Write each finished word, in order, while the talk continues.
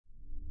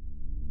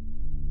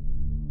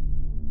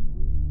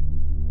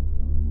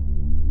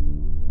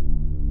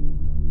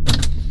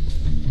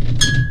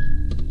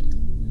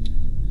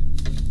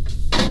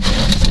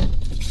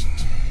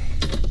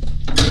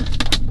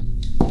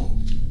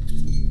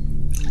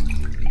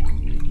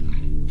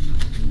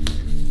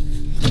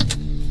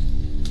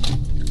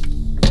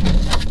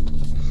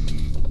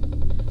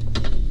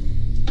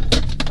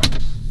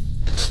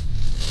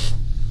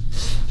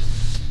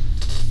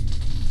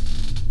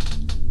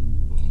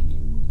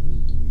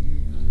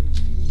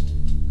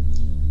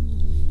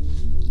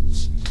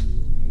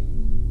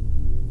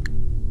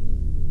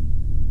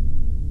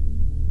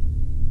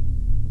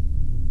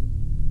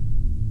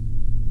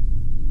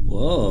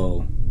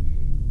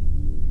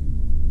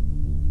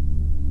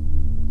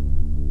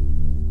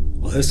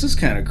this is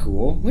kind of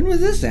cool. When was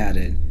this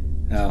added?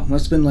 Oh,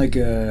 must have been like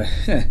a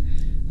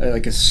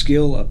like a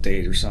skill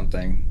update or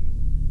something.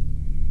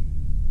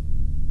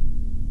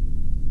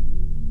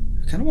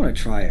 I kind of want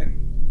to try it.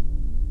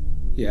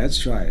 Yeah, let's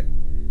try it.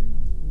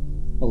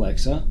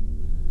 Alexa,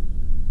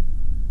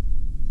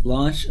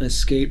 launch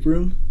escape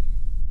room.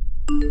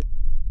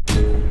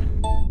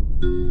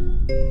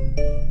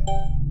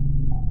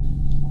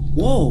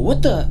 Whoa,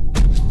 what the?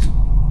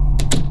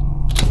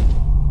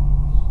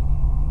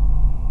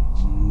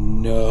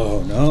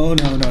 No, no,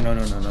 no, no, no,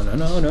 no, no, no,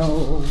 no,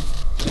 no.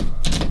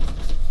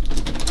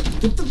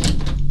 What the?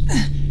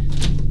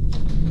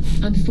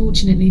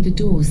 Unfortunately, the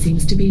door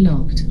seems to be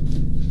locked.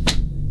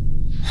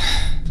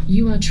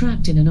 You are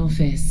trapped in an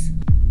office.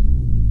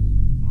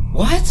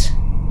 What?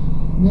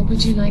 What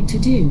would you like to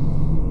do?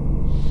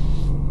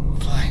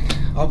 Fine,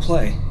 I'll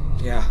play.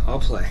 Yeah, I'll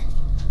play.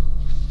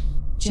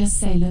 Just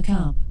say look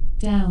up,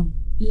 down,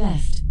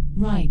 left,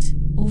 right,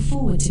 or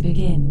forward to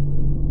begin.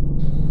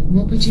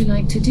 What would you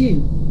like to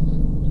do?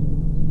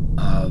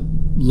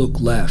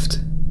 Look left.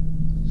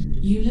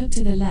 You look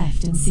to the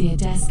left and see a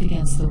desk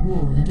against the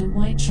wall and a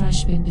white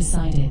trash bin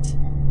beside it.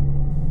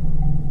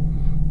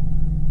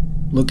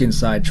 Look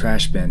inside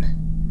trash bin.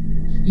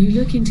 You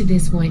look into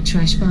this white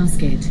trash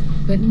basket,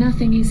 but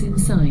nothing is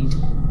inside.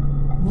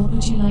 What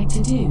would you like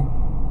to do?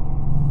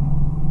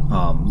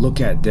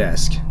 Look at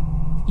desk.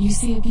 You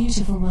see a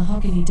beautiful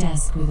mahogany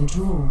desk with a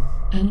drawer,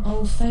 an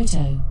old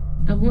photo,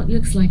 and what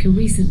looks like a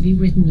recently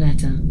written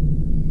letter.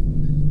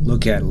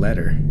 Look at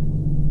letter.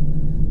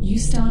 You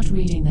start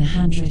reading the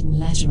handwritten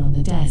letter on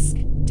the desk.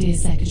 Dear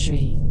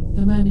Secretary,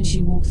 the moment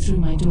you walked through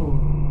my door,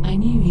 I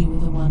knew you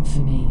were the one for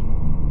me.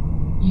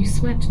 You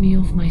swept me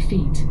off my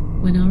feet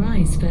when our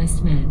eyes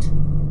first met.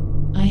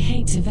 I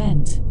hate to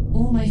vent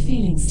all my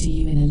feelings to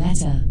you in a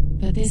letter,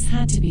 but this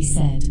had to be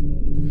said.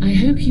 I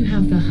hope you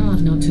have the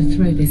heart not to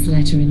throw this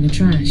letter in the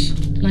trash,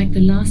 like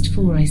the last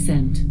 4 I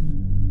sent.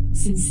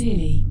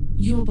 Sincerely,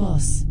 your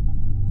boss.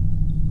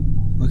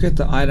 Look at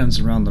the items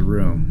around the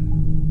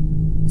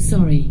room.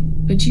 Sorry,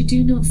 but you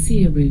do not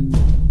see a room.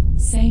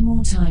 Say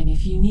more time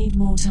if you need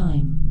more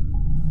time.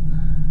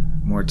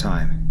 More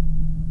time.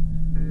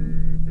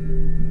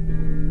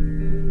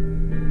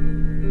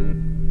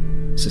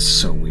 This is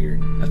so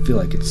weird. I feel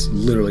like it's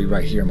literally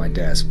right here on my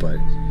desk, but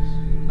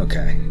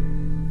okay.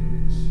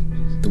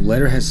 The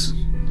letter has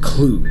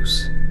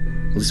clues.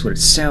 At least what it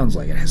sounds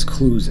like. It has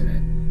clues in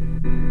it.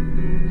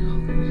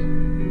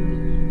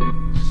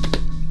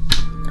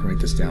 I'll write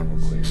this down real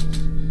quick.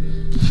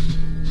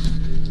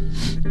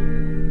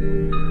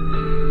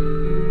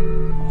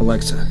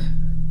 Alexa,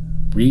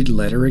 read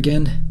letter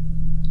again.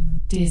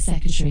 Dear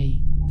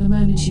Secretary, the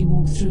moment you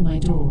walked through my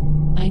door,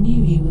 I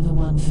knew you were the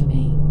one for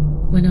me.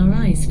 When our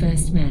eyes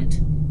first met,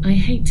 I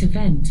hate to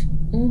vent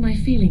all my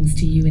feelings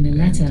to you in a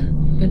letter,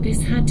 but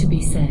this had to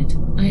be said.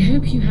 I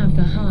hope you have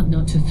the heart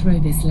not to throw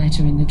this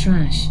letter in the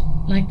trash,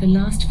 like the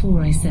last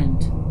 4 I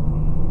sent.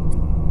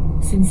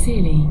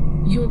 Sincerely,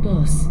 your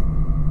boss.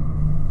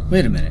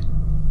 Wait a minute.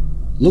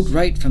 Look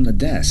right from the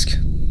desk.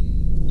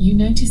 You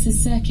notice a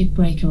circuit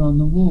breaker on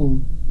the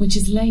wall, which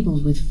is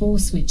labeled with 4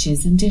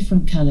 switches in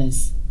different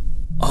colors.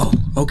 Oh,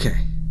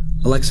 okay.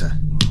 Alexa,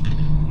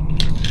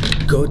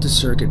 go to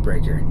circuit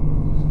breaker.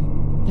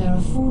 There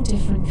are 4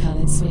 different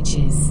colored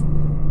switches.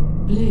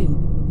 Blue,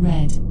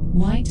 red,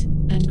 white,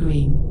 and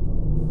green.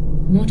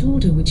 What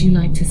order would you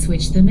like to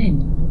switch them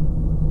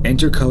in?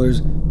 Enter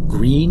colors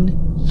green,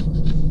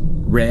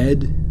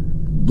 red,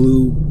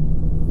 blue,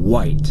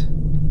 white.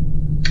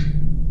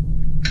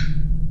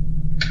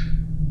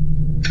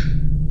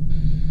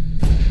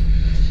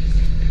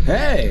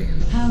 Hey!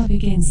 Power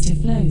begins to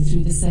flow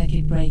through the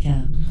circuit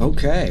breaker.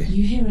 Okay.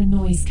 You hear a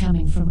noise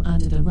coming from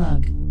under the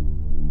rug.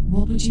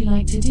 What would you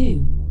like to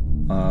do?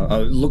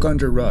 Look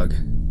under rug.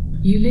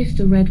 You lift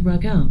the red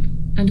rug up,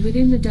 and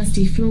within the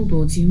dusty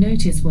floorboards you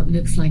notice what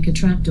looks like a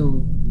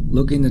trapdoor.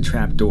 Look in the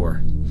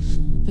trapdoor.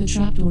 The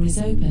trapdoor is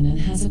open and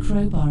has a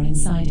crowbar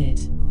inside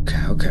it.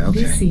 Okay.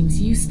 This seems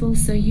useful,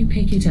 so you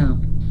pick it up.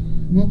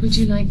 What would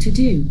you like to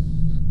do?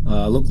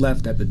 Look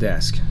left at the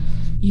desk.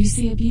 You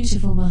see a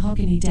beautiful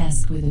mahogany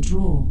desk with a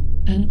drawer,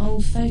 an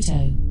old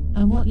photo,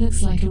 and what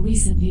looks like a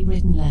recently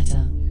written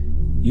letter.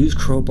 Use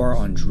crowbar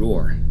on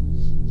drawer.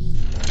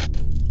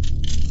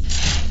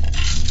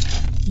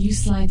 You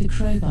slide the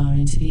crowbar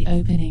into the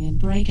opening and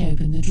break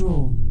open the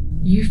drawer.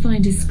 You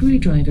find a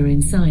screwdriver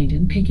inside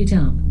and pick it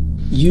up.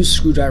 Use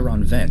screwdriver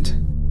on vent.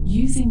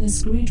 Using the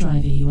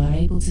screwdriver, you are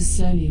able to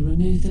slowly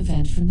remove the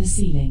vent from the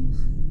ceiling.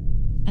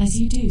 As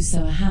you do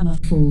so, a hammer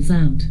falls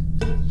out.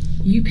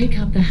 You pick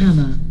up the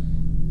hammer.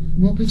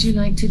 What would you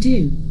like to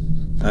do?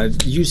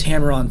 Use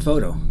hammer on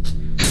photo.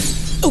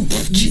 Oh,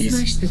 jeez. You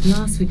smash the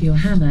glass with your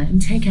hammer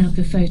and take out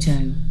the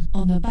photo.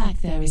 On the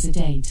back there is a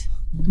date.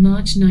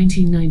 March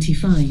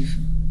 1995.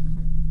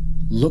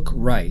 Look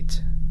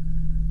right.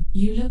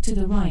 You look to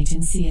the right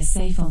and see a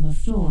safe on the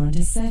floor and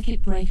a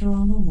circuit breaker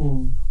on the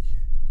wall.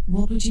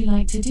 What would you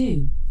like to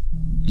do?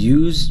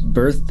 Use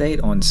birth date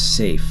on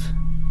safe.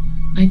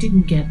 I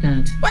didn't get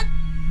that. What?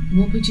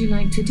 What would you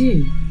like to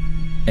do?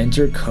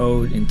 Enter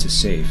code into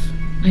safe.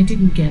 I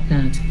didn't get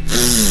that.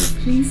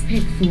 Please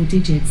pick 4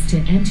 digits to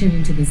enter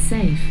into the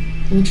safe,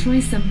 or try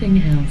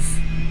something else.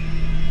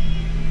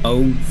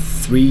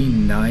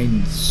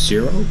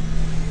 0390?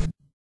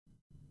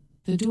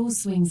 The door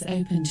swings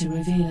open to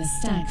reveal a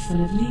stack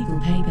full of legal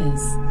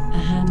papers, a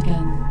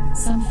handgun,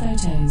 some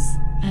photos,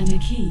 and a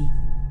key.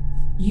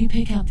 You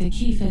pick up the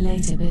key for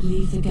later but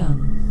leave the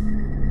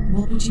gun.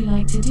 What would you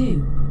like to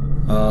do?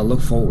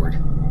 Look forward.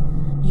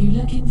 You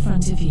look in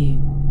front of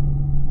you.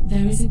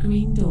 There is a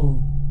green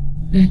door.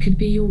 That could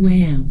be your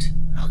way out.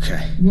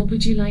 Okay. What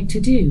would you like to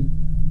do?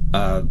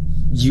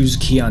 Use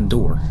key on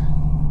door.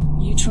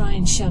 You try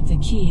and shove the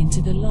key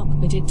into the lock,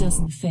 but it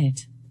doesn't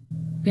fit.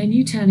 Then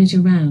you turn it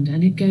around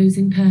and it goes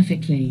in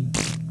perfectly.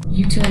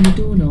 You turn the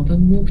doorknob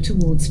and walk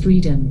towards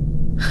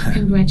freedom.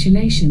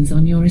 Congratulations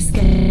on your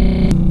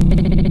escape.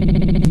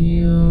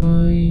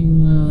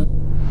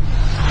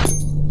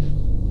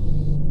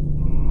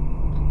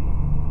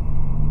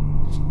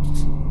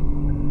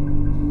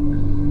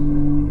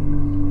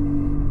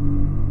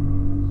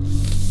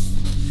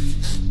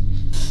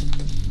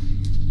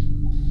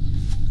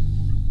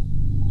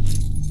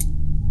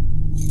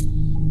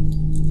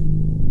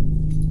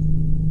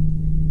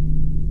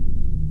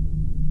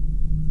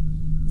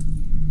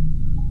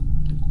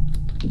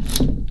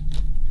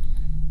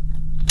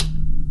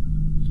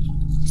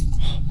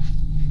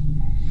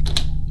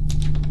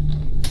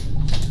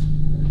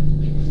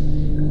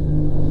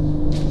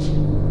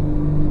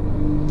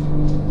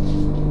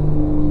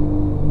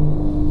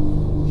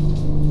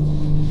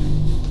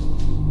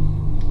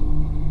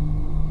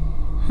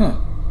 Huh.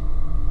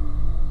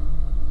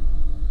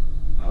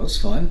 That was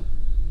fun.